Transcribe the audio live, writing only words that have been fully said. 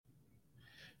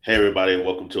Hey everybody, and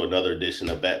welcome to another edition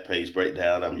of BackPage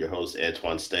Breakdown. I'm your host,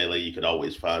 Antoine Staley. You can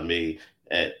always find me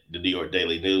at the New York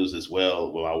Daily News as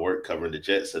well, where I work covering the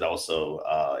Jets, and also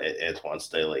at Antoine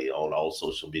Staley on all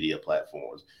social media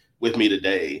platforms. With me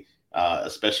today,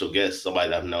 a special guest, somebody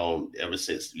that I've known ever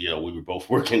since we were both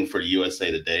working for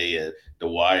USA Today and The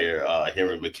Wire.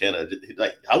 Henry McKenna.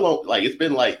 Like how long? Like it's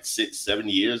been like 6, 7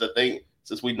 years, I think,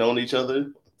 since we've known each other.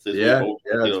 Since we Yeah, both,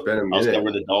 yeah, it's been a I was minute.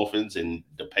 covering the Dolphins and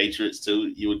the Patriots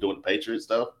too. You were doing the Patriots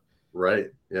stuff. Right.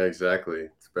 Yeah, exactly.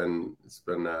 It's been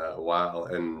a while,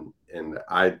 and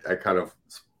I kind of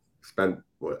spent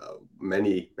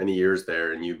many years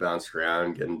there, and you bounced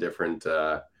around getting different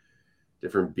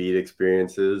beat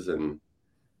experiences, and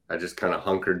I just kind of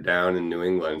hunkered down in New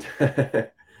England.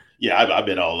 Yeah, I've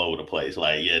been all over the place.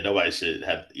 Like, yeah, nobody should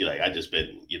have. Like, I just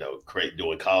been, great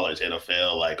doing college,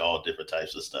 NFL, like all different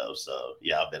types of stuff. So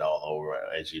yeah, I've been all over,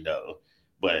 as you know.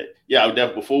 But yeah,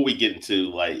 before we get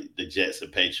into like the Jets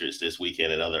and Patriots this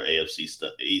weekend and other AFC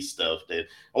stuff, East stuff, then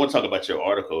I want to talk about your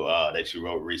article that you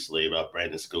wrote recently about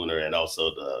Brenden Schooler and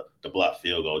also the block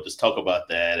field goal. Just talk about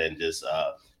that and just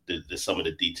some of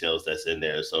the details that's in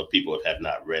there, so people have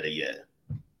not read it yet.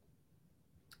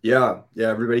 Yeah,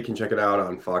 everybody can check it out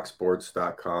on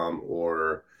foxsports.com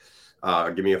or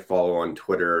give me a follow on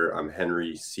Twitter. I'm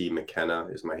Henry C. McKenna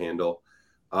is my handle.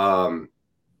 Um,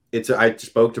 I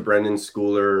spoke to Brenden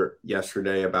Schooler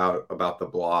yesterday about the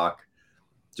block.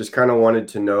 Just kind of wanted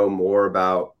to know more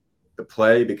about the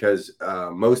play because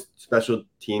most special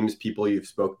teams people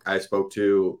I spoke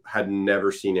to had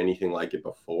never seen anything like it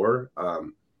before.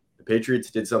 The Patriots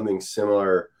did something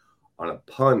similar on a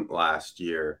punt last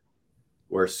year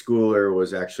where Schooler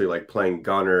was actually like playing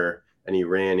gunner and he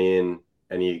ran in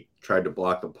and he tried to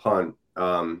block the punt.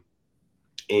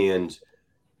 And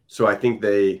so I think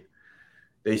they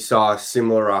saw a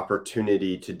similar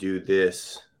opportunity to do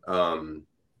this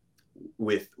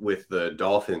with the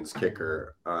Dolphins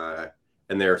kicker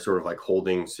and their sort of like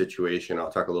holding situation.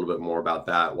 I'll talk a little bit more about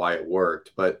that, why it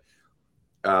worked. But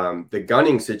the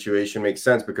gunning situation makes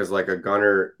sense because like a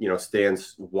gunner,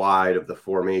 stands wide of the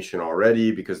formation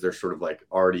already because they're sort of like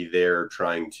already there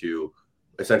trying to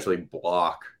essentially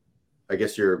block. I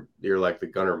guess you're like the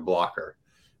gunner blocker.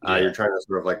 Yeah, You're trying to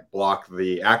sort of like block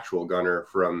the actual gunner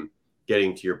from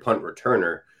getting to your punt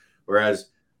returner. Whereas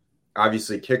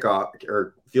obviously kickoff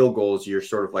or field goals, you're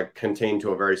sort of like contained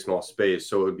to a very small space.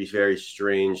 So it would be very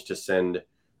strange to send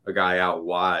a guy out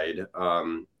wide.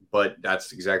 But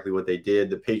that's exactly what they did.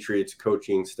 The Patriots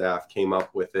coaching staff came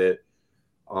up with it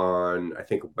on, I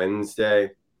think,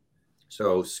 Wednesday.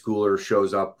 So Schooler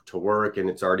shows up to work and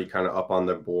it's already kind of up on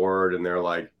the board. And they're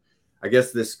like, I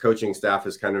guess this coaching staff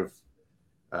is kind of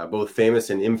both famous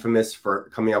and infamous for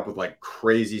coming up with like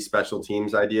crazy special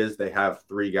teams ideas. They have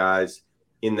three guys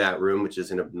in that room, which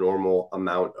is an abnormal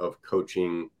amount of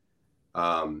coaching.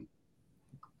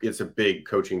 It's a big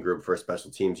coaching group for a special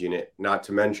teams unit, not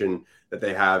to mention that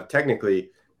they kind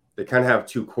of have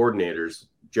two coordinators.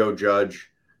 Joe Judge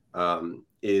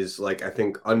is like, I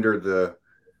think under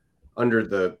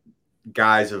the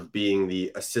guise of being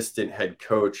the assistant head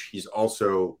coach, he's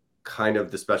also kind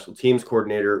of the special teams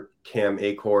coordinator. Cam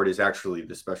Acord is actually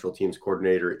the special teams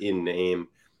coordinator in name.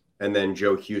 And then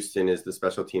Joe Houston is the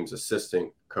special teams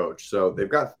assistant coach. So they've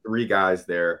got three guys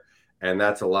there, and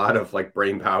that's a lot of like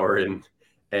brain power and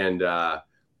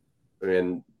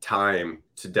time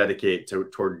to dedicate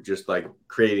toward just like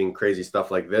creating crazy stuff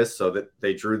like this. So that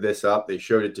they drew this up, they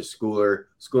showed it to Schooler.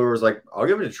 Schooler was like, I'll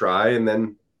give it a try. And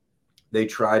then they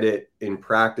tried it in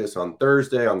practice on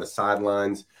Thursday on the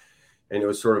sidelines, and it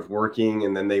was sort of working.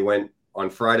 And then they went on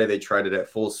Friday, they tried it at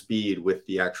full speed with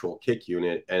the actual kick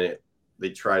unit, and they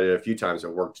tried it a few times.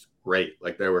 It worked great.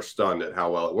 Like they were stunned at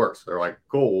how well it works. They're like,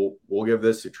 cool, we'll give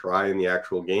this a try in the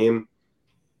actual game.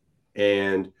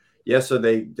 And yeah, so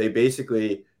they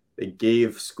basically they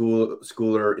gave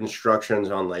Schooler instructions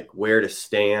on like where to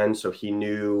stand, so he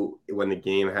knew when the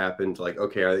game happened, like,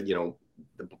 okay,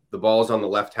 the ball's on the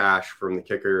left hash from the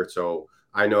kicker, so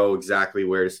I know exactly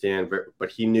where to stand. But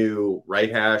he knew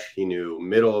right hash, he knew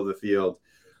middle of the field,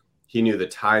 he knew the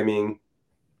timing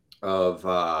of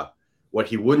what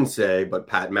he wouldn't say, but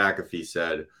Pat McAfee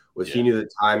said was yeah, he knew the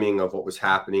timing of what was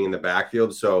happening in the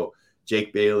backfield. So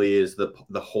Jake Bailey is the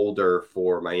holder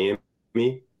for Miami.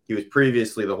 He was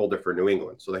previously the holder for New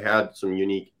England, so they had some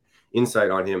unique insight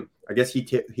on him. I guess he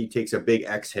takes a big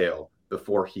exhale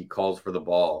before he calls for the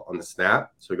ball on the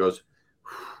snap. So he goes,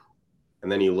 and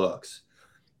then he looks.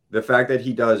 The fact that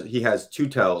he has two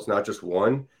tells, not just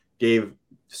one, gave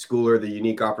Schooler the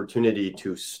unique opportunity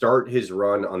to start his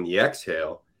run on the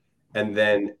exhale And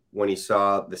then when he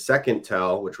saw the second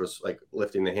tell, which was like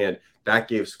lifting the hand, that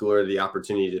gave Schooler the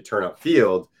opportunity to turn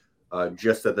upfield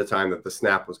just at the time that the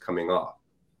snap was coming off.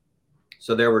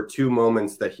 So there were two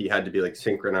moments that he had to be like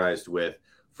synchronized with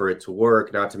for it to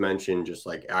work, not to mention just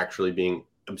like actually being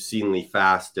obscenely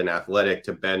fast and athletic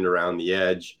to bend around the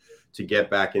edge to get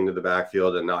back into the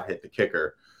backfield and not hit the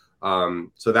kicker.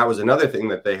 So that was another thing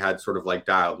that they had sort of like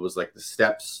dialed, was like the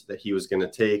steps that he was going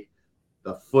to take,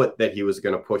 the foot that he was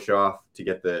going to push off to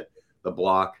get the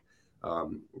block,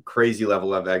 crazy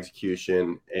level of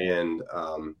execution. And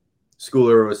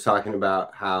Schooler was talking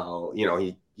about how, you know,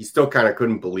 he still kind of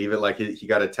couldn't believe it. Like he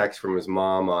got a text from his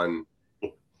mom on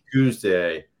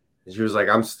Tuesday, and she was like,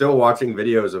 "I'm still watching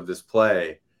videos of this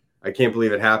play. I can't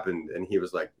believe it happened." And he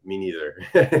was like, "Me neither."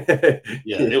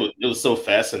 Yeah, it was so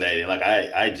fascinating. Like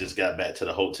I just got back to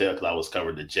the hotel because I was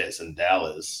covering the Jets in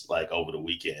Dallas like over the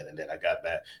weekend, and then I got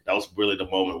back. That was really the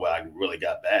moment where I really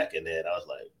got back, and then I was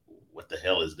like, "What the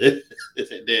hell is this?"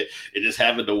 And then it just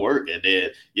happened to work. And then,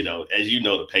 you know, as you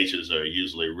know, the Patriots are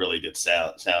usually really good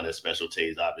sound and special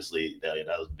teams. Obviously, that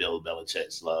was Bill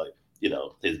Belichick's you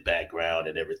know, his background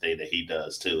and everything that he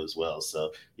does too as well.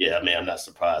 So yeah, I mean, I'm not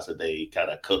surprised that they kind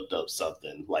of cooked up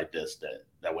something like this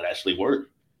that would actually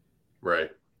work. Right.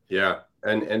 Yeah.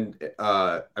 And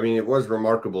I mean, it was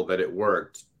remarkable that it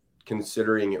worked,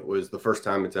 considering it was the first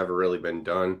time it's ever really been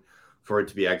done. For it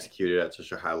to be executed at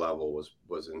such a high level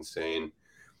was insane.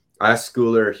 I asked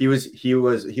Schooler, he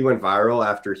went viral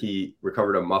after he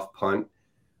recovered a muff punt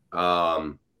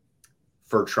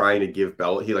for trying to give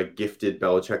he like gifted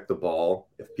Belichick the ball.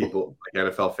 If people like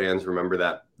NFL fans remember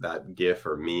that gif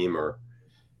or meme,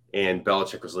 and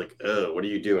Belichick was like, "Oh, what are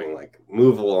you doing? Like,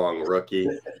 move along, rookie."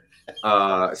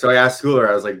 So I asked Schooler,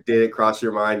 I was like, "Did it cross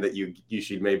your mind that you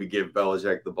should maybe give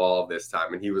Belichick the ball this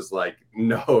time?" And he was like,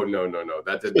 No,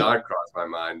 that did not cross my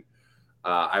mind.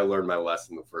 I learned my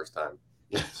lesson the first time.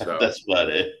 So That's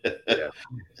funny. yeah.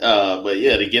 But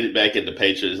yeah, to get it back into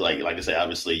Patriots, like I said,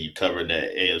 obviously you covered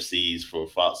the AFCs for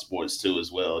Fox Sports too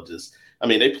as well. Just, I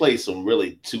mean, they played some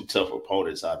really two tough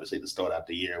opponents, obviously, to start out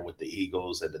the year with the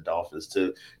Eagles and the Dolphins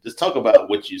too. Just talk about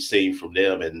what you've seen from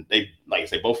them, and they, like I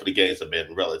say, both of the games have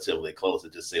been relatively close.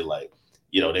 It just seemed like,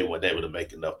 you know, they weren't able to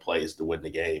make enough plays to win the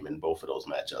game in both of those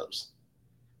matchups.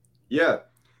 Yeah.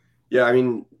 I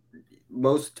mean,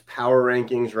 most power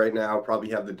rankings right now probably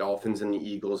have the Dolphins and the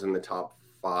Eagles in the top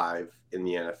 5 in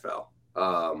the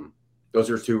NFL. Those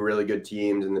are two really good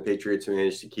teams, and the Patriots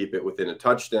managed to keep it within a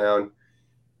touchdown.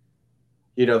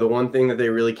 You know, the one thing that they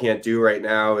really can't do right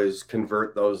now is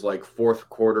convert those like fourth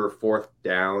quarter, fourth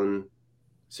down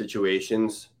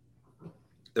situations.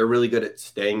 They're really good at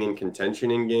staying in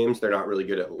contention in games. They're not really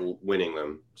good at winning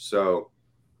them. So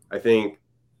I think,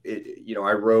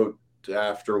 I wrote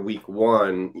after week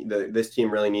 1 that this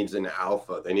team really needs an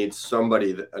alpha. They need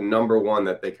somebody, a number one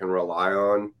that they can rely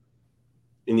on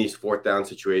in these fourth down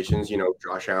situations. You know,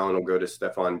 Josh Allen will go to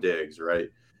Stephon Diggs, right?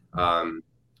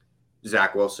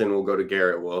 Zach Wilson will go to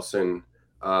Garrett Wilson.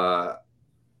 I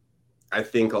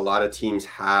think a lot of teams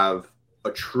have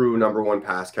a true number one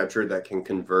pass catcher that can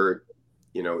convert,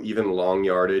 even long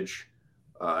yardage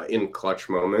in clutch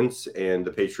moments, and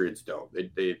the Patriots don't.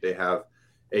 They have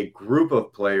a group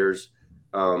of players,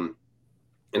 and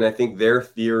I think their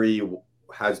theory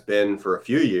has been for a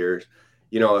few years,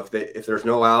 if there's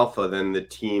no alpha, then the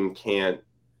team can't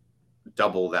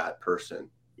double that person,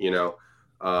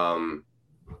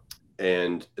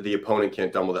 and the opponent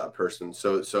can't double that person.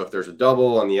 So if there's a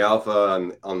double on the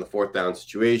alpha on the fourth down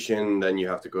situation, then you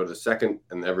have to go to the second,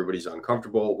 and everybody's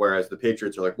uncomfortable. Whereas the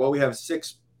Patriots are like, well, we have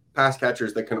 6 pass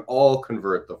catchers that can all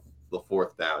convert the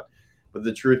fourth down. But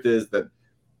the truth is that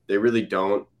they really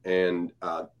don't, and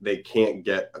they can't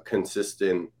get a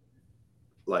consistent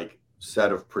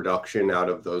set of production out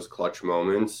of those clutch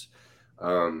moments.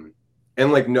 And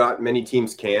not many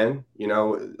teams can,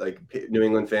 New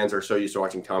England fans are so used to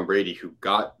watching Tom Brady, who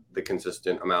got the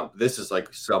consistent amount. This is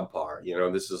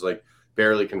subpar, this is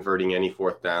barely converting any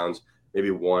fourth downs,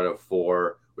 maybe 1 of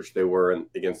 4, which they were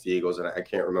against the Eagles. And I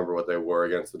can't remember what they were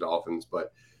against the Dolphins,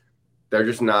 but they're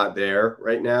just not there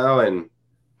right now. And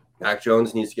Mac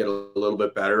Jones needs to get a little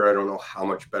bit better. I don't know how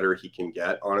much better he can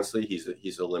get. Honestly,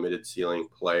 he's a limited ceiling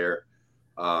player.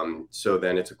 So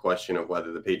then it's a question of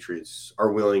whether the Patriots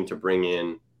are willing to bring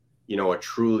in, a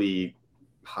truly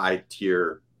high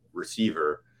tier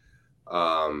receiver.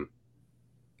 A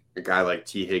guy like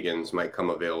T. Higgins might come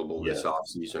available this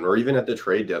offseason, or even at the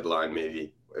trade deadline,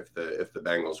 maybe if the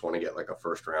Bengals want to get a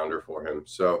first rounder for him.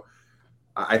 So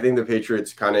I think the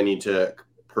Patriots kind of need to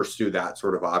pursue that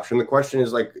sort of option. The question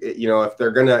is if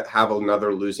they're going to have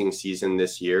another losing season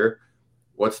this year,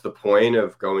 what's the point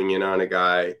of going in on a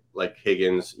guy like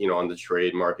Higgins, on the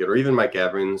trade market, or even Mike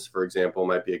Evans, for example,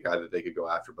 might be a guy that they could go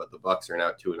after, but the Bucs are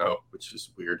now 2-0, which is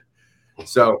weird.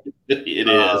 So it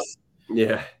is.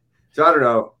 Yeah. So I don't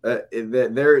know.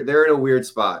 They're in a weird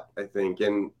spot, I think,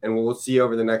 and we'll see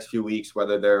over the next few weeks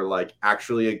whether they're like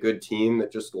actually a good team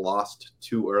that just lost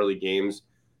 2 early games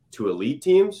to elite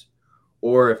teams,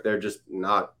 or if they're just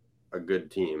not a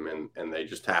good team and they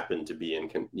just happen to be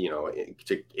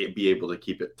to be able to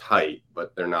keep it tight,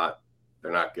 but they're not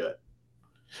good.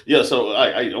 Yeah, so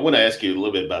I want to ask you a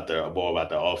little bit more about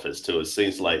the offense too. It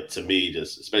seems like to me,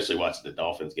 just especially watching the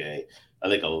Dolphins game, I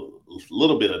think a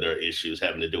little bit of their issues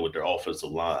having to do with their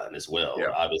offensive line as well.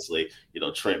 Yeah. Obviously,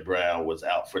 Trent Brown was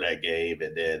out for that game,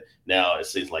 and then now it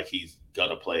seems like he's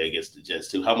gonna play against the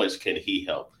Jets too. How much can he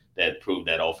help that improve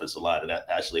that offensive line and that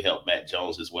actually help Mac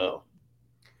Jones as well?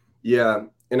 Yeah,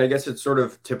 and I guess it's sort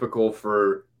of typical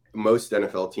for most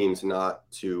NFL teams not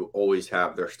to always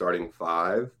have their starting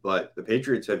 5, but the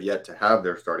Patriots have yet to have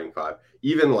their starting 5.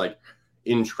 Even like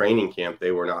in training camp,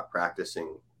 they were not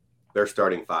practicing their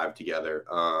starting 5 together.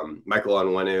 Michael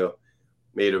Onwenu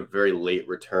made a very late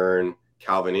return.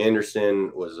 Calvin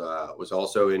Anderson was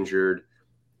also injured,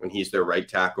 and he's their right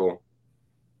tackle.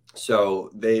 So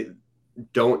they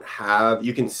don't have,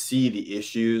 you can see the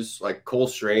issues. Like Cole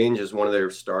Strange is one of their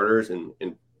starters and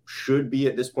should be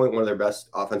at this point one of their best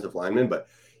offensive linemen, but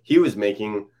he was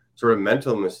making sort of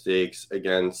mental mistakes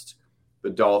against the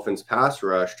Dolphins pass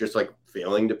rush, just like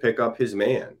failing to pick up his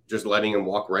man, just letting him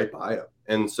walk right by him.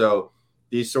 And so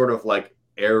these sort of like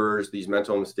errors, these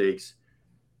mental mistakes,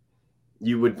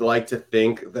 you would like to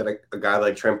think that a guy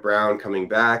like Trent Brown coming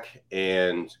back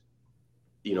and,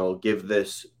 give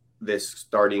this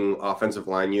starting offensive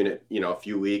line unit, a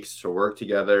few weeks to work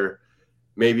together,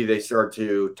 maybe they start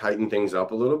to tighten things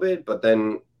up a little bit. But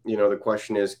then, the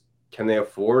question is, can they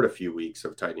afford a few weeks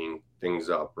of tightening things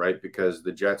up, right? Because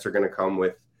the Jets are going to come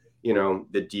with,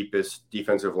 the deepest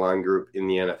defensive line group in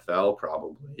the NFL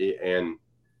probably, and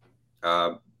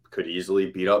could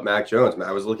easily beat up Mac Jones.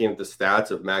 I was looking at the stats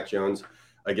of Mac Jones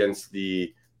against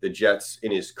the Jets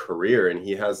in his career, and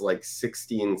he has like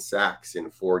 16 sacks in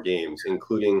 4 games,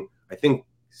 including, I think,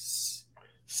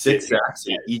 6 sacks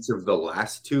in each of the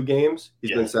last 2 games.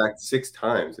 He's been sacked 6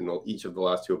 times in each of the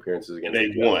last 2 appearances against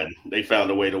and they won. They found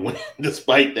a way to win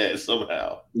despite that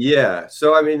somehow. Yeah.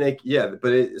 So, I mean,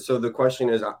 so the question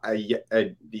is,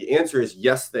 the answer is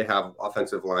yes, they have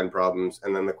offensive line problems.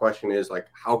 And then the question is, like,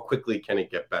 how quickly can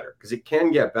it get better? Because it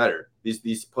can get better.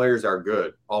 These players are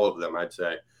good, all of them, I'd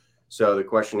say. So the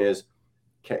question is,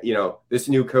 this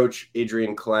new coach,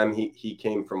 Adrian Clem, he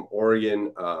came from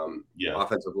Oregon,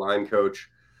 offensive line coach.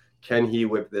 Can he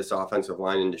whip this offensive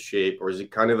line into shape, or is it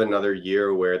kind of another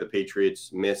year where the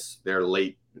Patriots miss their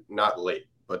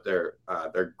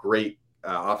their great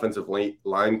offensive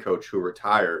line coach who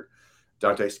retired,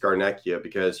 Dante Scarnecchia,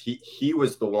 because he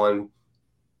was the one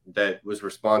that was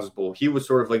responsible. He was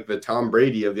sort of like the Tom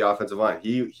Brady of the offensive line.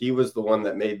 He was the one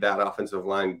that made that offensive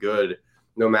line good,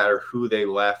 no matter who they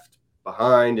left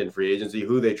behind in free agency,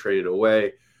 who they traded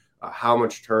away, how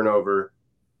much turnover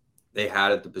they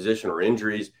had at the position or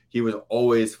injuries. He was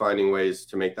always finding ways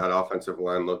to make that offensive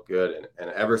line look good.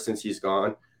 And ever since he's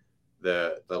gone,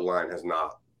 the line has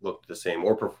not looked the same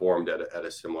or performed at a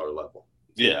similar level.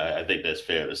 Yeah, I think that's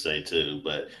fair to say too.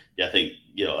 But yeah, I think,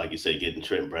 like you say, getting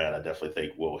Trent Brown, I definitely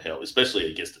think will help,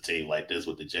 especially against a team like this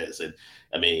with the Jets. And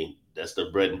I mean, that's the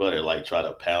bread and butter, like try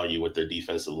to pound you with their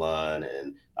defensive line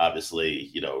and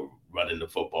obviously, running the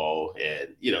football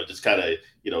and, just kind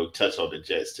of, touch on the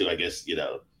Jets too. I guess,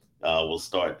 we'll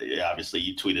start. Obviously,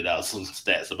 you tweeted out some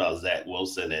stats about Zach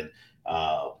Wilson and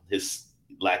his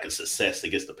lack of success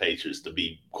against the Patriots, to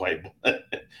be quite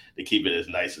to keep it as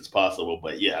nice as possible.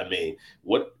 But yeah, I mean,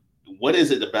 what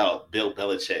is it about Bill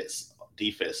Belichick's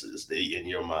defenses in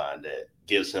your mind that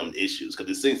gives him issues?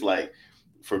 Because it seems like,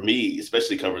 for me,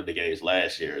 especially covering the games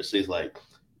last year, it seems like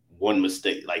one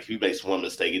mistake, like if he makes one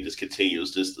mistake, it just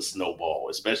continues just to snowball,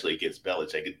 especially against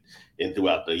Belichick and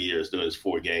throughout the years doing his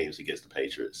 4 games against the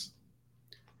Patriots.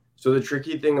 So the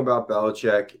tricky thing about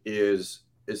Belichick is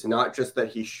not just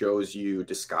that he shows you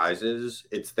disguises,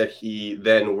 it's that he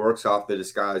then works off the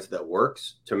disguise that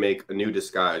works to make a new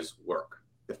disguise work,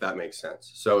 if that makes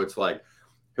sense. So it's like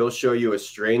he'll show you a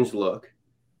strange look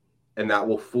and that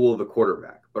will fool the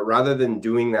quarterback. But rather than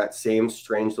doing that same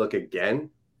strange look again,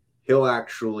 he'll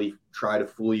actually try to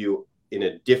fool you in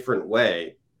a different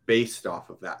way based off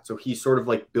of that. So he's sort of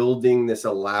like building this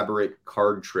elaborate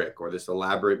card trick or this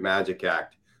elaborate magic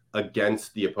act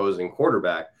against the opposing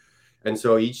quarterback. And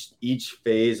so each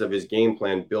phase of his game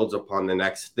plan builds upon the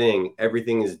next thing.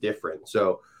 Everything is different.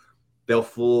 So they'll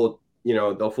fool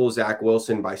they'll fool Zach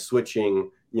Wilson by switching,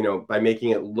 by making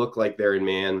it look like they're in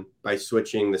man, by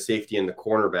switching the safety and the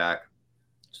cornerback.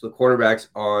 So the cornerback's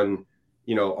on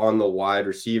the wide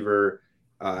receiver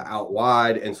out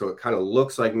wide. And so it kind of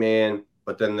looks like man,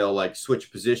 but then they'll like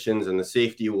switch positions and the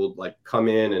safety will like come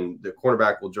in and the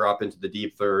cornerback will drop into the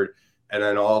deep third. And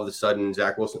then all of a sudden,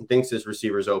 Zach Wilson thinks his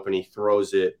receiver's open. He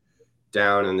throws it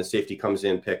down and the safety comes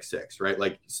in, pick six, right?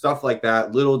 Like stuff like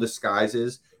that, little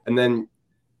disguises. And then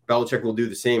Belichick will do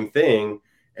the same thing,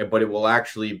 but it will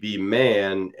actually be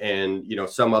man, and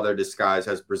some other disguise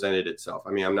has presented itself.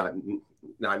 I mean, I'm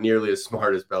not nearly as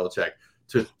smart as Belichick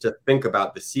to think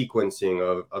about the sequencing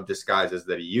of disguises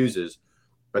that he uses,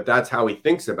 but that's how he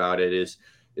thinks about it. Is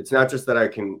it's not just that I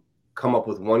can come up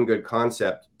with one good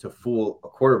concept to fool a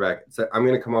quarterback. It's that I'm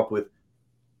going to come up with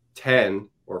 10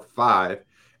 or 5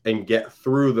 and get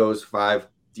through those 5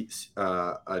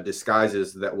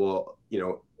 disguises that will,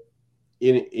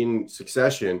 in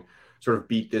succession, sort of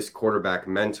beat this quarterback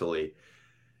mentally.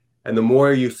 And the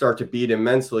more you start to beat him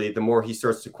mentally, the more he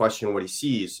starts to question what he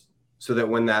sees, so that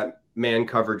when that man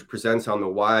coverage presents on the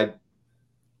wide,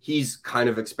 he's kind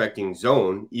of expecting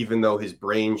zone, even though his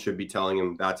brain should be telling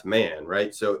him that's man,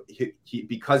 right? So he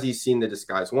because he's seen the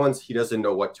disguise once, he doesn't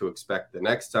know what to expect the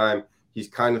next time. He's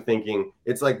kind of thinking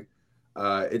it's like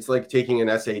taking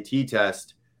an SAT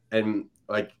test, and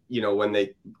like, when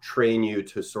they train you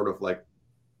to sort of like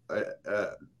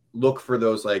look for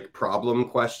those like problem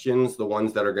questions, the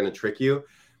ones that are going to trick you.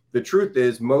 The truth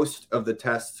is most of the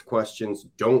test questions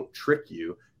don't trick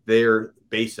you. They're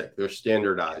basic, they're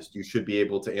standardized. You should be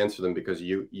able to answer them because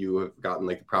you have gotten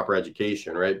like the proper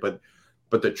education, right? But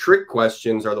the trick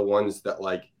questions are the ones that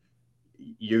like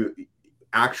you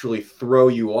actually throw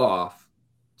you off,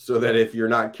 so that if you're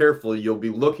not careful, you'll be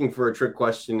looking for a trick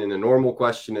question in a normal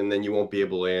question, and then you won't be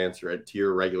able to answer it to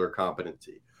your regular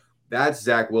competency. That's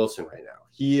Zach Wilson right now.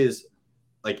 He is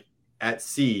like at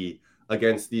sea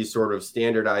against these sort of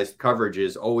standardized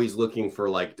coverages, always looking for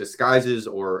like disguises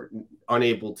or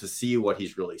unable to see what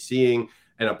he's really seeing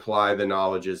and apply the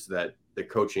knowledges that the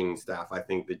coaching staff, I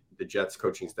think the Jets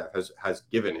coaching staff has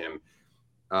given him.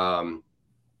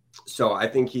 So I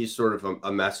think he's sort of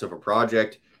a mess of a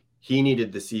project. He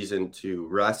needed the season to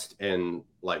rest and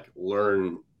like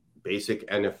learn basic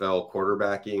NFL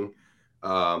quarterbacking.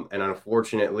 And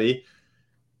unfortunately,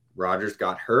 Rodgers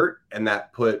got hurt, and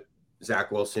that put Zach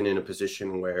Wilson in a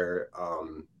position where,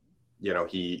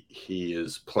 he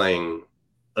is playing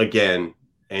again,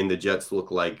 and the Jets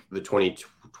look like the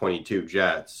 2022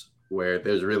 Jets, where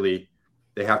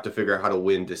they have to figure out how to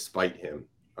win despite him.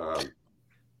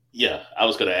 Yeah, I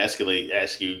was going to ask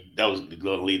you. That was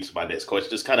going to lead to my next question.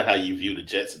 Just kind of how you view the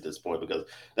Jets at this point, because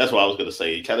that's what I was going to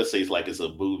say. It kind of seems like it's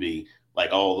a movie,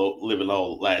 like living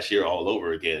all last year all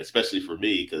over again. Especially for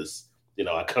me, because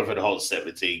I covered all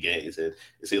 17 games, and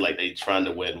it seems like they trying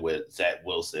to win with Zach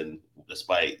Wilson,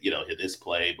 despite his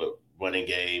play, but running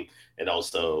game, and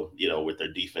also with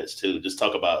their defense too. Just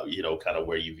talk about kind of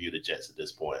where you view the Jets at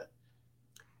this point.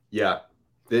 Yeah.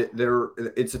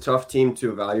 It's a tough team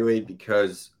to evaluate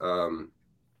because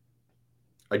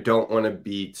I don't want to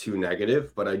be too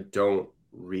negative, but I don't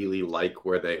really like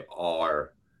where they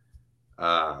are.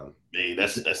 Hey,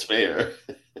 that's fair.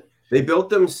 They built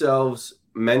themselves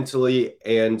mentally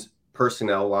and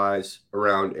personnel-wise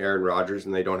around Aaron Rodgers,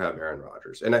 and they don't have Aaron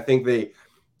Rodgers. And I think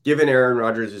given Aaron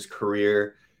Rodgers'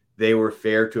 career, they were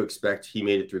fair to expect he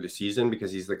made it through the season,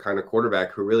 because he's the kind of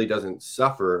quarterback who really doesn't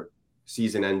suffer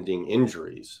season-ending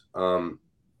injuries.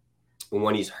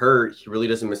 When he's hurt, he really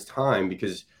doesn't miss time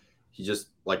because he just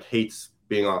like hates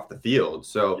being off the field.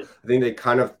 So yeah. I think they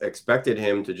kind of expected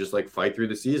him to just like fight through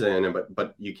the season,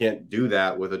 but you can't do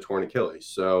that with a torn Achilles.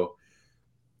 So,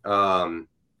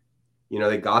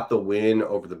 they got the win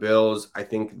over the Bills. I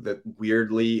think that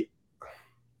weirdly,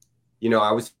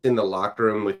 I was in the locker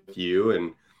room with you,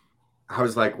 and I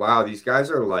was like, wow, these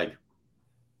guys are like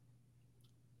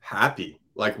happy.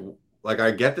 Like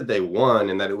I get that they won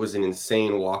and that it was an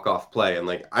insane walk-off play. And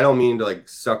like, I don't mean to like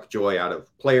suck joy out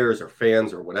of players or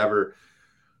fans or whatever,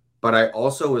 but I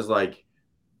also was like,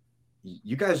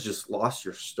 you guys just lost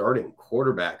your starting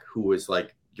quarterback, who was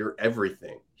like your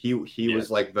everything. He yes.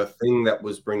 was like the thing that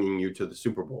was bringing you to the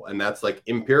Super Bowl. And that's like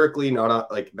empirically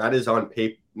like that is on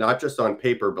paper, not just on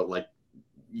paper, but like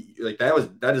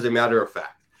that is a matter of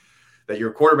fact. That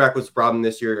your quarterback was the problem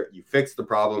this year, you fixed the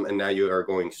problem, and now you are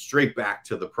going straight back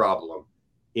to the problem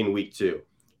in week 2.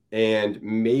 And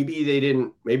maybe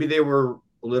they were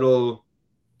a little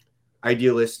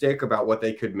idealistic about what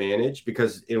they could manage,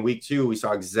 because in week 2, we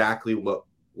saw exactly what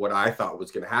I thought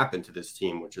was going to happen to this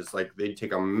team, which is like they'd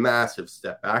take a massive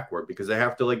step backward because they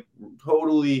have to like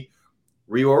totally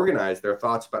reorganize their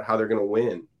thoughts about how they're going to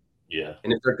win. Yeah.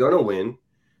 And if they're going to win,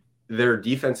 their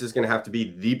defense is going to have to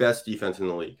be the best defense in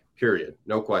the league, period.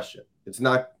 No question. It's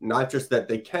not just that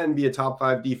they can be a top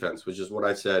 5 defense, which is what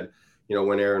I said,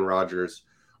 when Aaron Rodgers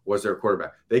was their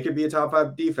quarterback. They could be a top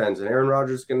 5 defense, and Aaron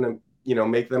Rodgers is going to,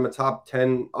 make them a top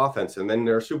 10 offense, and then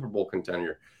they're a Super Bowl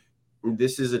contender.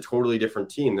 This is a totally different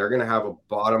team. They're going to have a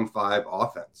bottom 5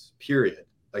 offense, period.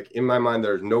 Like, in my mind,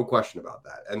 there's no question about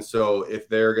that. And so if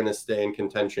they're going to stay in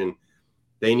contention,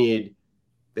 they need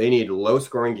low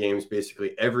scoring games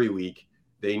basically every week.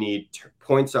 They need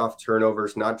points off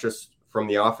turnovers, not just from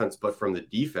the offense, but from the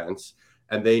defense.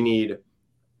 And they need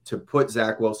to put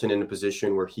Zach Wilson in a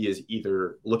position where he is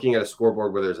either looking at a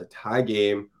scoreboard where there's a tie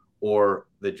game or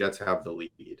the Jets have the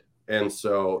lead. And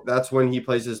so that's when he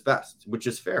plays his best, which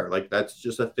is fair. Like, that's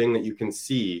just a thing that you can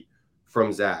see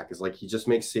from Zach, is like he just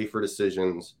makes safer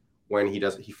decisions when he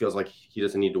feels like he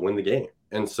doesn't need to win the game.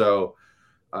 And so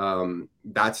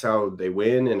that's how they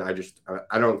win. And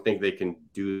I don't think they can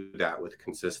do that with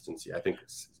consistency. I think,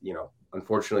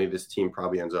 unfortunately, this team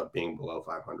probably ends up being below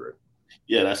 500.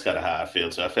 Yeah, that's kind of how I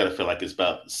feel. So I feel like it's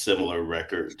about similar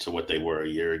record to what they were a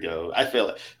year ago. I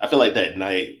feel like that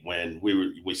night when we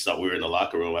were in the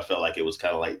locker room, I felt like it was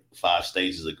kind of like 5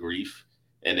 stages of grief,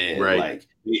 and then like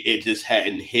it just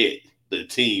hadn't hit the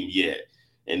team yet.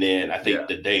 And then I think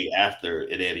the day after,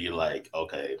 and then you're like,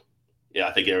 okay, yeah,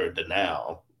 I think they're the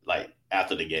now, like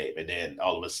after the game, and then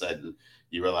all of a sudden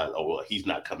you realize, oh well, he's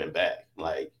not coming back.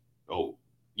 Like, oh,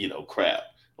 crap.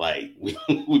 Like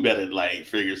we better like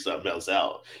figure something else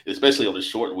out, especially on the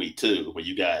short week too, where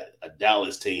you got a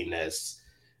Dallas team that's,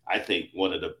 I think,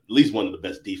 at least one of the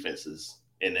best defenses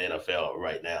in the NFL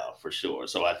right now for sure.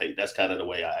 So I think that's kind of the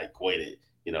way I equate it,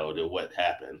 to what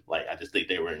happened. Like, I just think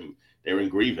they were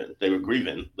grieving. They were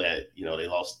grieving that they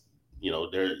lost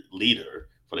their leader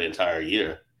for the entire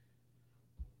year.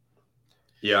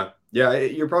 Yeah,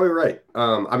 you're probably right.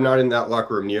 I'm not in that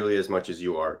locker room nearly as much as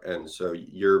you are, and so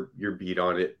your beat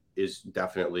on it is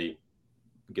definitely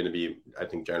going to be, I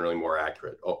think, generally more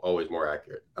accurate, always more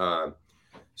accurate. But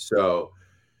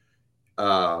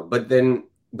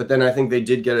then I think they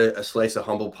did get a slice of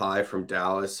humble pie from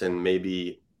Dallas, and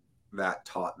maybe that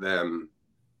taught them,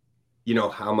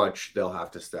 how much they'll have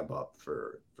to step up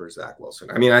for Zach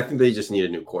Wilson. I mean, I think they just need a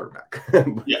new quarterback.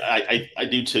 Yeah, I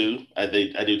do too. I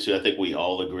do too. I think we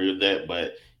all agree with that.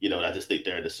 But, I just think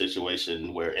they're in a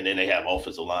situation where, and then they have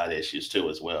offensive line issues too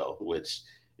as well, which,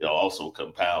 also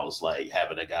compounds like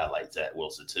having a guy like Zach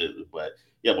Wilson too. But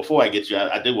yeah, before I get you,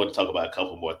 I do want to talk about a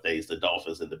couple more things, the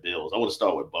Dolphins and the Bills. I want to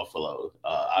start with Buffalo.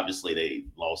 Obviously, they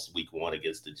lost week 1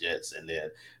 against the Jets, and then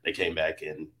they came back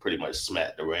and pretty much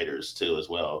smacked the Raiders too as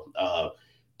well.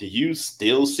 Do you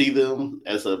still see them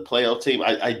as a playoff team?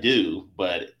 I do,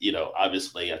 but,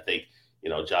 obviously I think,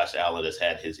 Josh Allen has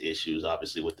had his issues,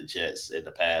 obviously, with the Jets in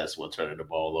the past, while turning the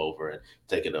ball over and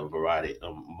taking a variety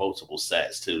of multiple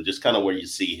sacks too. Just kind of where you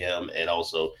see him and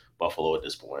also Buffalo at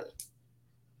this point.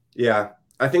 Yeah,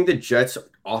 I think the Jets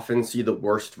often see the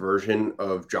worst version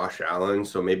of Josh Allen,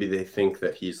 so maybe they think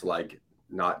that he's like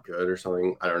not good or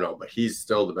something. I don't know, but he's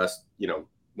still the best,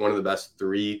 one of the best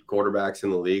 3 quarterbacks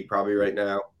in the league probably right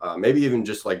now. Maybe even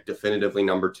just like definitively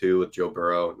number 2 with Joe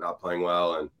Burrow not playing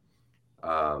well.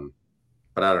 And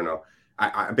but I don't know.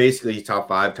 I basically he's top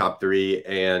 5, top 3,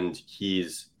 and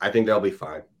I think they'll be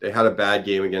fine. They had a bad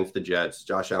game against the Jets.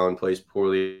 Josh Allen plays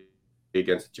poorly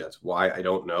against the Jets. Why? I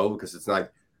don't know, because it's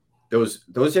not those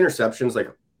interceptions, like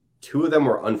 2 of them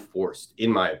were unforced, in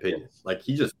my opinion. Like,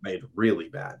 he just made really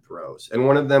bad throws. And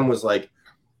one of them was like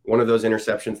one of those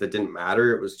interceptions that didn't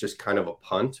matter. It was just kind of a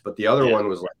punt. But the other one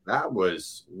was like,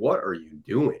 what are you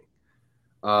doing?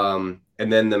 And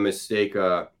then the mistake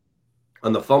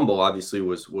on the fumble obviously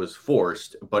was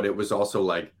forced, but it was also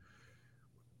like,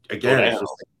 again, it's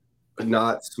just like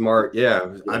not smart.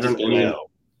 Yeah. I don't know.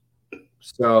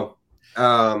 So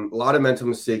a lot of mental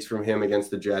mistakes from him against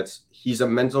the Jets. He's a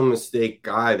mental mistake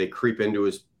guy. They creep into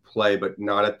his play, but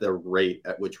not at the rate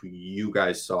at which you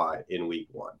guys saw it in week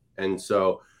 1. And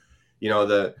so,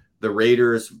 the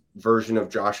Raiders version of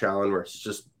Josh Allen, where he's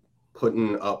just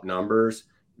putting up numbers,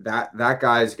 that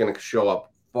guy is going to show up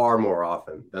far more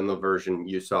often than the version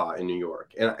you saw in New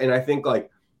York. And I think, like,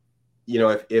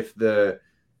 if the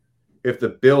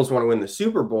Bills want to win the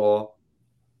Super Bowl,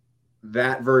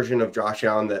 that version of Josh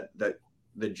Allen that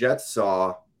the Jets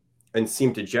saw and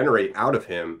seemed to generate out of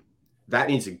him, that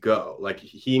needs to go. Like,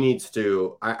 he needs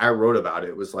to, I wrote about it.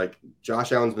 It was like,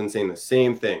 Josh Allen's been saying the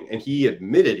same thing, and he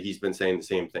admitted he's been saying the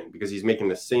same thing because he's making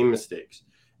the same mistakes,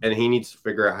 and he needs to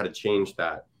figure out how to change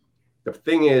that. The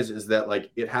thing is that, like,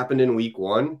 it happened in week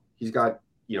 1. He's got,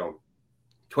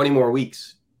 20 more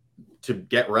weeks to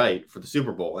get right for the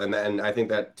Super Bowl. And I think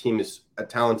that team is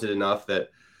talented enough that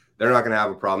they're not going to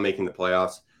have a problem making the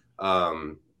playoffs.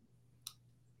 They're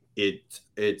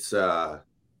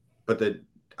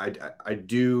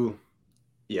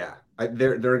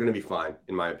going to be fine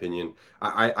in my opinion.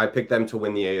 I picked them to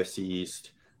win the AFC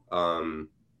East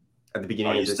at the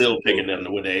beginning of this season. Are you still picking them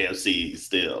to win the AFC East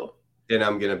still? And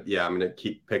I'm gonna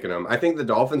keep picking them. I think the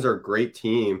Dolphins are a great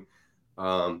team.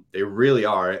 They really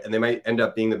are, and they might end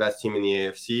up being the best team in the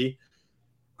AFC.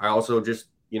 I also just,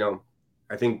 I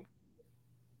think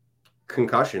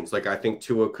concussions. Like, I think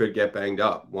Tua could get banged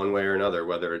up one way or another,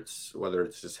 whether it's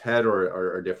his head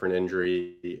or a different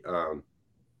injury.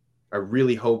 I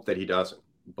really hope that he doesn't.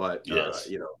 But yes.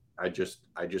 I just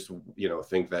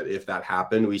think that if that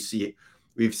happened,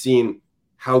 we've seen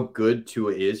how good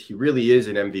Tua is. He really is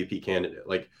an MVP candidate.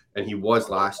 And he was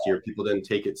last year. People didn't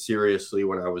take it seriously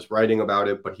when I was writing about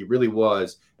it, but he really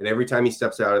was. And every time he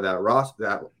steps out of that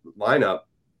lineup,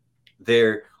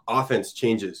 their offense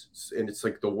changes, and it's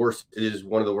like the worst. It is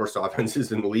one of the worst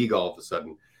offenses in the league all of a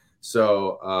sudden.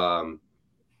 So,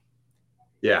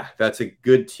 that's a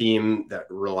good team that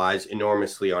relies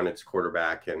enormously on its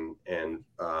quarterback, and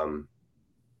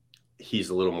he's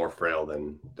a little more frail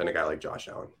than a guy like Josh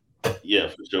Allen. Yeah,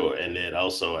 for sure. And then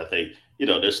also, I think,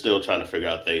 they're still trying to figure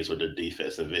out things with their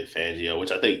defense and Vic Fangio,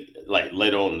 which I think, like,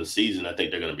 later on in the season, I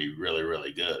think they're going to be really,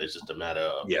 really good. It's just a matter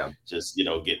of just,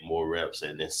 getting more reps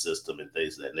in this system and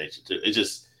things of that nature, too. It's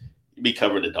just, me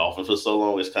covering the Dolphins for so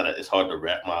long, it's hard to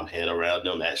wrap my head around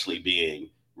them actually being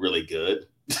really good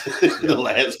the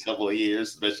last couple of years,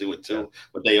 especially with Tua.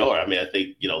 But they are. I mean, I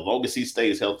think, long as he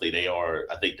stays healthy,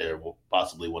 I think they're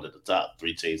possibly one of the top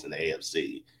 3 teams in the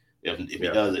AFC. If he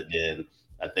doesn't, then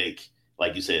I think,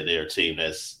 like you said, they're a team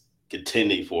that's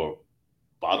contending for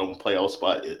bottom playoff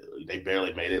spot. They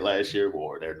barely made it last year,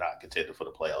 or they're not contending for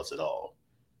the playoffs at all.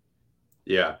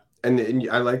 Yeah, and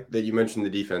I like that you mentioned the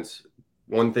defense.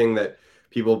 One thing that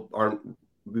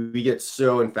we get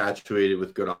so infatuated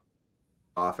with good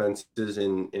offenses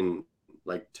in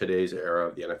like today's era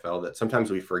of the NFL that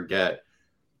sometimes we forget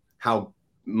how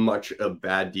much a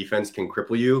bad defense can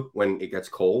cripple you when it gets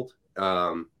cold.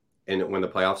 And when the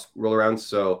playoffs roll around.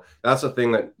 So that's a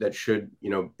thing that should,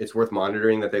 it's worth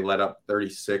monitoring, that they let up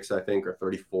 36, I think, or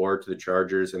 34 to the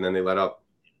Chargers. And then they let up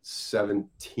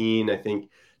 17, I think,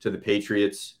 to the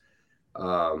Patriots.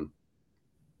 That's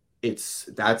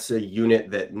a unit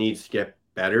that needs to get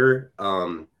better.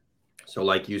 So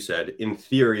like you said, in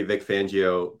theory, Vic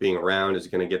Fangio being around is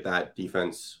going to get that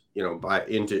defense,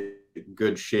 into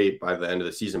good shape by the end of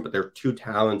the season, but they're too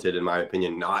talented, in my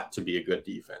opinion, not to be a good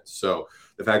defense. So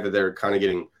the fact that they're kind of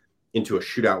getting into a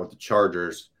shootout with the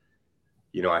Chargers,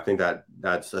 I think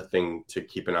that's a thing to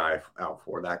keep an eye out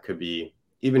for. That could be,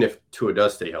 even if Tua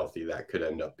does stay healthy, that could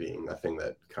end up being a thing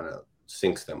that kind of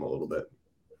sinks them a little bit.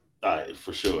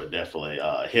 For sure, definitely.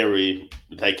 Henry,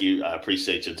 thank you. I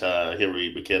appreciate your time.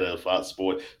 Henry McKenna, Fox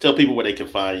Sports. Tell people where they can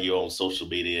find you on social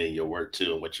media and your work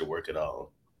too, and what you're working on.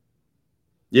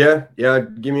 Yeah.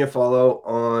 Give me a follow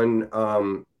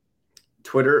on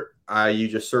Twitter. You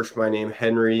just search my name,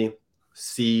 Henry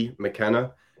C.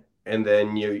 McKenna, and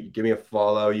then you give me a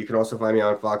follow. You can also find me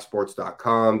on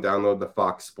foxsports.com, download the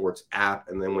Fox Sports app,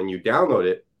 and then when you download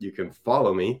it, you can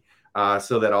follow me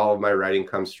so that all of my writing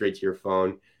comes straight to your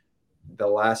phone. The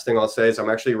last thing I'll say is I'm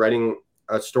actually writing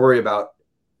a story about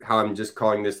how I'm just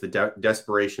calling this the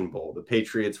Desperation Bowl, the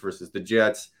Patriots versus the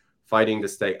Jets, fighting to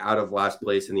stay out of last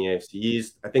place in the AFC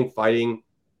East. I think fighting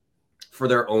for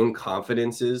their own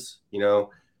confidences,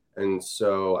 and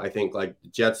so I think like the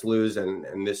Jets lose and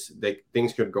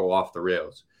things could go off the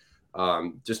rails.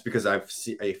 Just because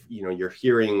you're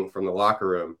hearing from the locker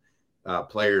room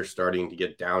players starting to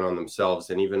get down on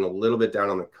themselves and even a little bit down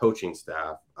on the coaching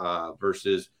staff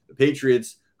versus the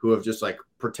Patriots, who have just like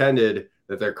pretended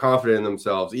that they're confident in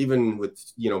themselves, even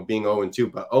with, being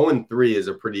 0-2, but 0-3 is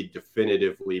a pretty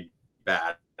definitively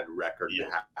bad record to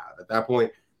have. At that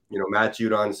point, Matt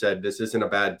Judon said, this isn't a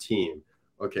bad team.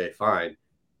 Okay, fine.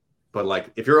 But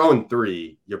like, if you're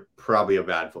 0-3, you're probably a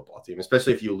bad football team,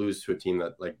 especially if you lose to a team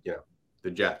that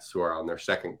the Jets, who are on their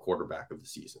second quarterback of the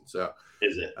season. So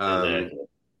is it?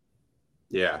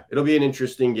 Yeah, it'll be an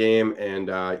interesting game. And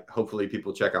hopefully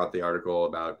people check out the article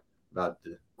about the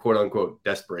quote unquote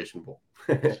Desperation Bowl.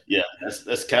 Yeah,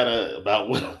 that's kind of about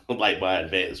what like my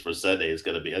advance for Sunday is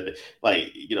going to be.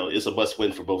 Like, it's a must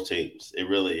win for both teams. It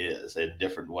really is, in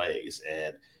different ways.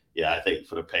 And yeah, I think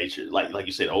for the Patriots, like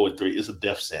you said, 0-3 is a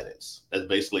death sentence. That's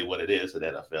basically what it is in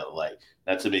NFL. Like,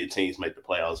 not too many teams make the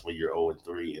playoffs when you're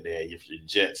 0-3, and then if you're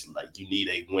Jets, like, you need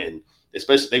a win.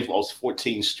 Especially they've lost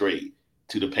 14 straight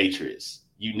to the Patriots.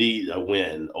 you need a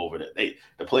win over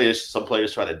that. Some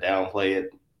players try to downplay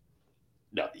it.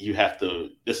 No, you have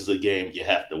to. This is a game you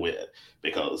have to win,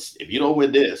 because if you don't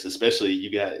win this, especially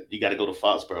you got to go to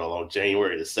Foxborough on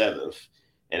January the 7th,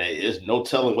 and there's no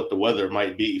telling what the weather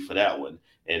might be for that one.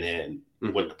 And then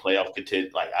when the playoff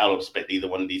content, like I don't expect either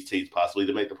one of these teams possibly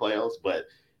to make the playoffs, but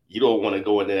you don't want to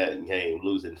go into that game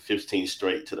losing 15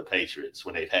 straight to the Patriots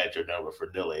when they've had your number for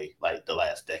nearly like the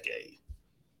last decade.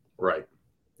 Right.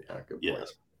 Yeah. Good point. Yeah.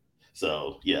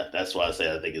 So, yeah, that's why I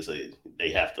say I think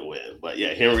they have to win. But,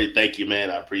 yeah, Henry, thank you, man.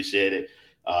 I appreciate it.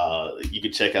 You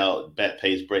can check out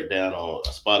BackPage Breakdown on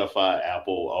Spotify,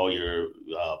 Apple, all your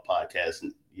podcast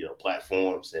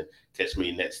platforms, and catch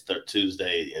me next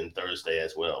Tuesday and Thursday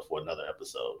as well for another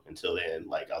episode. Until then,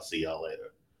 I'll see y'all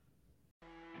later.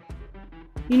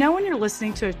 You know when you're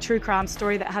listening to a true crime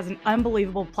story that has an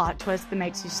unbelievable plot twist that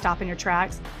makes you stop in your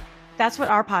tracks? That's what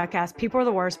our podcast, People Are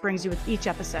the Worst, brings you with each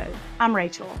episode. I'm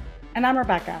Rachel. And I'm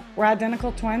Rebecca. We're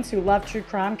identical twins who love true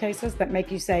crime cases that make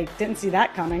you say, didn't see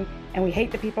that coming, and we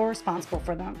hate the people responsible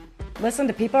for them. Listen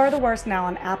to People Are the Worst now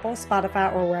on Apple,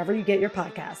 Spotify, or wherever you get your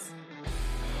podcasts.